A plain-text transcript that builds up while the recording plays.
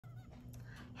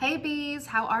Hey bees,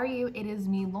 how are you? It is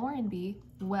me, Lauren B.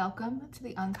 Welcome to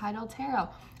the Untitled Tarot.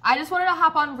 I just wanted to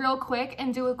hop on real quick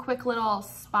and do a quick little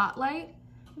spotlight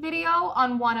video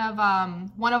on one of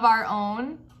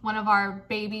our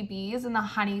baby bees in the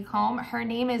honeycomb. Her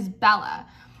name is Bella.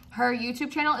 Her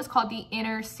YouTube channel is called the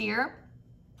Innerseer.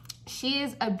 She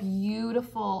is a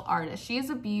beautiful artist. She is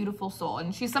a beautiful soul,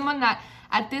 and she's someone that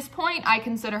at this point I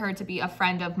consider her to be a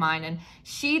friend of mine, and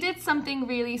she did something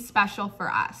really special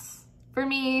for us. For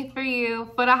me, for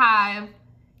you, for the hive.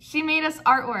 She made us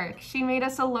artwork. She made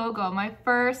us a logo, my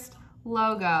first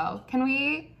logo. Can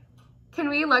we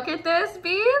look at this,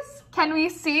 bees? Can we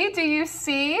see? Do you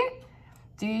see?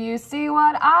 Do you see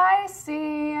what I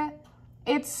see?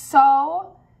 It's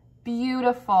so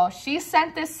beautiful. She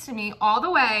sent this to me all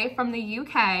the way from the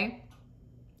UK.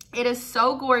 It is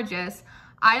so gorgeous.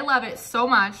 I love it so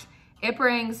much. It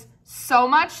brings so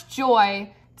much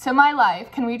joy to my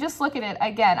life. Can we just look at it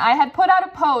again? I had put out a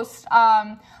post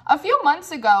a few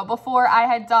months ago before I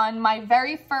had done my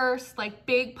very first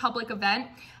big public event,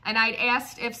 and I'd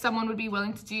asked if someone would be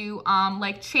willing to do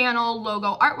channel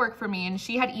logo artwork for me, and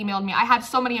she had emailed me. I had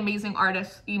so many amazing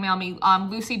artists email me.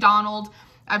 Lucy Donald,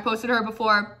 I posted her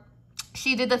before.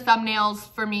 She did the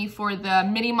thumbnails for me for the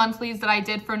mini monthlies that I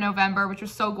did for November, which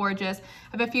was so gorgeous.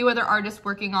 I have a few other artists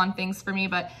working on things for me,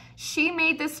 but she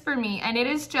made this for me, and it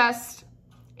is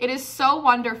so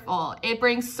wonderful. It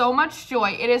brings so much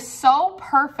joy. It is so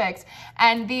perfect.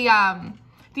 And the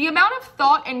amount of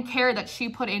thought and care that she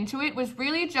put into it was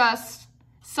really just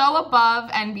so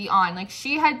above and beyond. Like,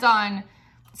 she had done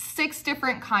 6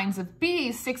 different kinds of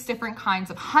bees, 6 different kinds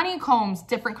of honeycombs,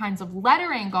 different kinds of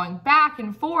lettering, going back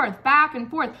and forth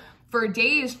for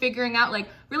days, figuring out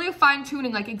really fine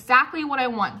tuning, exactly what I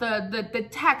want, the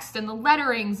text and the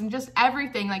letterings and just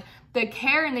everything. Like, the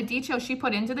care and the detail she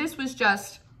put into this was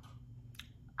just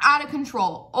out of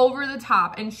control, over the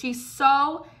top, and she's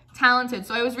so talented.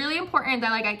 So it was really important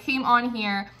that I came on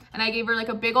here and I gave her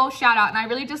a big old shout out, and I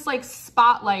really just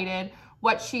spotlighted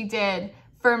what she did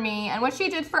for me and what she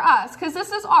did for us, because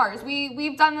this is ours.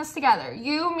 We've done this together.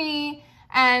 You, me,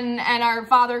 and our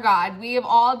Father God. We have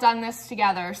all done this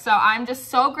together. So I'm just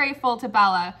so grateful to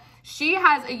Bella. She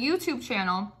has a YouTube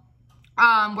channel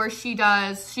where she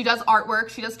does artwork,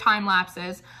 she does time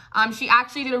lapses. She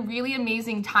actually did a really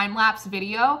amazing time lapse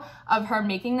video of her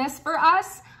making this for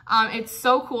us. It's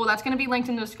so cool. That's going to be linked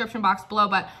in the description box below.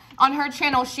 But on her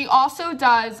channel, she also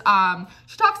does,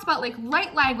 she talks about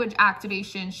light language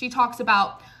activation. She talks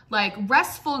about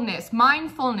restfulness,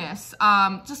 mindfulness,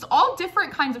 just all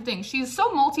different kinds of things. She's so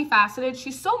multifaceted.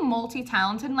 She's so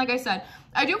multi-talented. And like I said,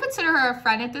 I do consider her a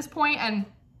friend at this point, and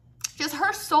just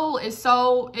her soul is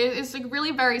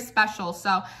really very special.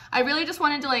 So I really just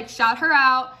wanted to shout her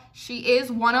out. She is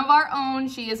one of our own.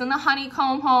 She is in the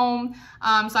honeycomb home.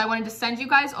 So I wanted to send you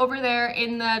guys over there.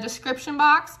 In the description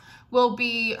box will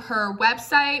be her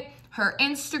website, her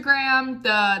Instagram,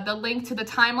 the link to the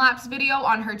time-lapse video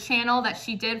on her channel that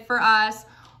she did for us,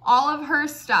 all of her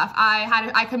stuff.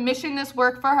 I commissioned this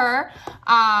work for her.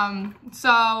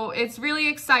 So it's really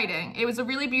exciting. It was a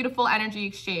really beautiful energy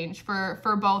exchange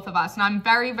for both of us, and I'm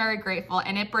very, very grateful,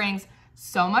 and it brings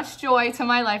so much joy to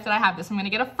my life that I have this. I'm gonna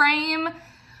get a frame.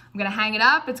 I'm gonna hang it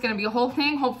up. It's gonna be a whole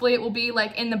thing. Hopefully it will be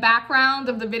in the background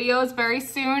of the videos very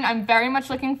soon. I'm very much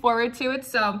looking forward to it.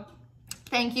 So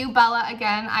thank you, Bella,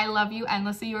 again. I love you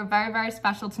endlessly. You are very, very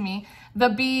special to me. The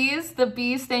bees,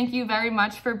 thank you very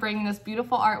much for bringing this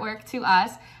beautiful artwork to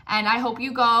us. And I hope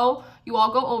you all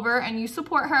go over and you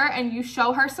support her and you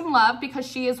show her some love, because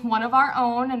she is one of our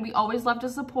own, and we always love to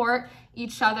support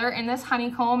each other in this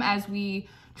honeycomb as we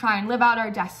try and live out our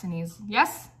destinies.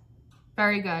 Yes?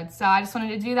 Very good. So I just wanted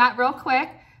to do that real quick.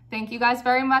 Thank you guys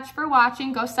very much for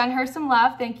watching. Go send her some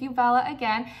love. Thank you, Bella,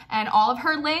 again. And all of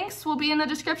her links will be in the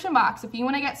description box if you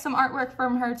want to get some artwork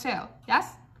from her too.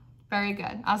 Yes? Very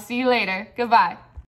good. I'll see you later. Goodbye.